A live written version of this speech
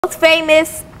most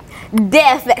famous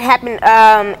death that happened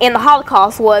in the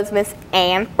Holocaust was Miss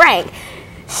Anne Frank.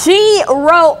 She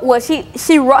wrote, well, she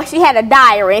had a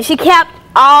diary, and she kept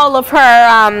all of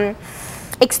her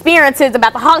experiences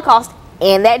about the Holocaust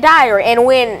in that diary. And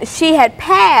when she had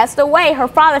passed away, her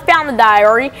father found the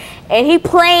diary, and he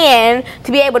planned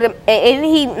to be able to, and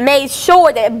he made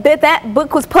sure that that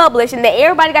book was published and that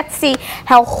everybody got to see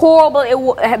how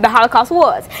horrible the Holocaust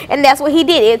was. And that's what he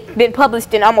did. It's been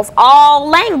published in almost all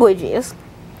languages.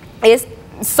 It's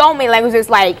so many languages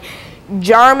like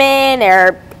German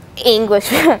or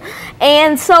English.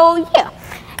 And so, yeah.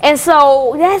 And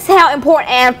so that's how important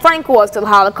Anne Frank was to the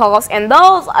Holocaust, and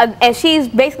and she's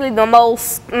basically the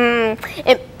most,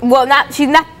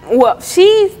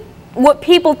 she's what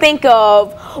people think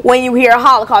of when you hear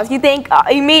Holocaust. You think,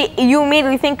 you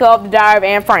immediately think of the Diary of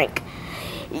Anne Frank.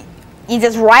 You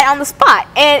just right on the spot.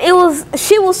 And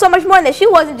she was so much more than that. She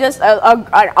wasn't just an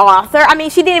author. I mean,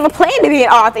 she didn't even plan to be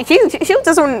an author. She was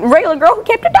just a regular girl who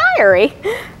kept a diary.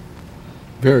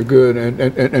 Very good.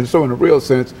 And so in a real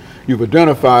sense, you've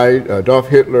identified Adolf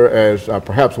Hitler as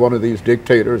perhaps one of these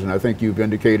dictators, and I think you've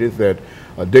indicated that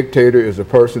a dictator is a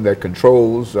person that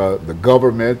controls the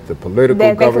government, the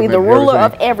political government, the ruler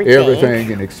of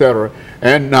everything, and et cetera.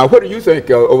 And now, what do you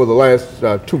think over the last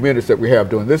 2 minutes that we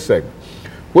have doing this segment?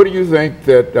 What do you think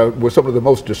that were some of the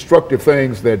most destructive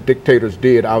things that dictators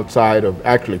did outside of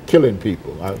actually killing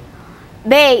people? I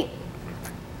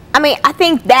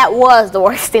think that was the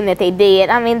worst thing that they did.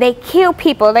 I mean, they killed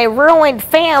people, they ruined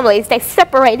families, they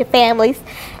separated families.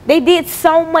 They did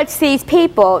so much to these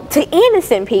people, to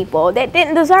innocent people that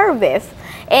didn't deserve this.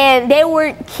 And they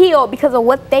were killed because of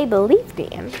what they believed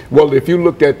in. Well, if you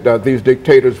looked at these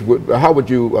dictators, how would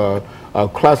you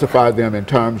classify them in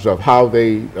terms of how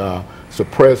they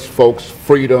suppress folks'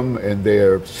 freedom and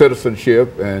their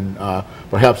citizenship and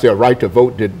perhaps their right to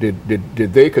vote?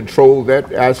 Did they control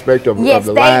that aspect of the lives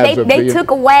of millions? They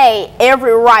took away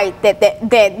every right that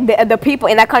the people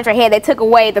in that country had. They took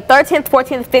away the 13th,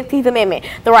 14th, 15th Amendment,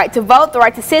 the right to vote, the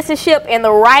right to citizenship, and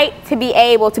the right to be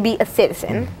able to be a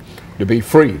citizen. To be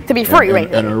free. To be free,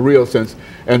 right. And in a real sense.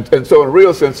 And so in a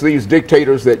real sense, these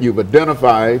dictators that you've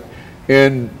identified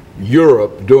in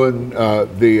Europe during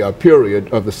the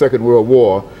period of the Second World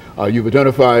War, you've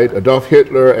identified Adolf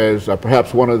Hitler as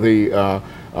perhaps one of the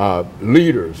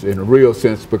leaders in a real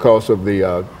sense because of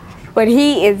the... but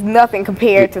he is nothing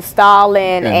compared to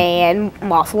Stalin and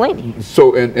Mussolini.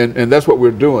 So, and that's what we're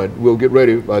doing. We'll get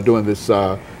ready doing this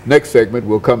next segment.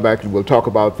 We'll come back and we'll talk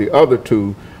about the other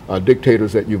two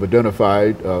dictators that you've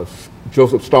identified,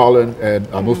 Joseph Stalin and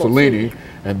Mussolini,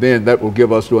 and then that will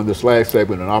give us during this last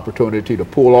segment an opportunity to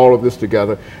pull all of this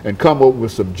together and come up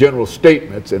with some general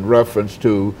statements in reference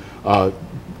to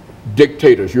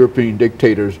dictators, European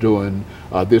dictators during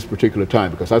this particular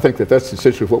time, because I think that that's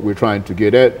essentially what we're trying to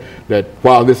get at, that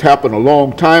while this happened a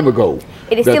long time ago,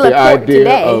 it is that still the idea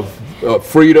today. Of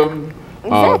freedom,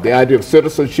 exactly. The idea of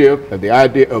citizenship and the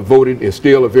idea of voting is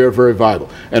still very, very vital.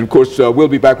 And of course, we'll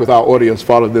be back with our audience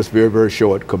following this very, very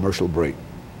short commercial break.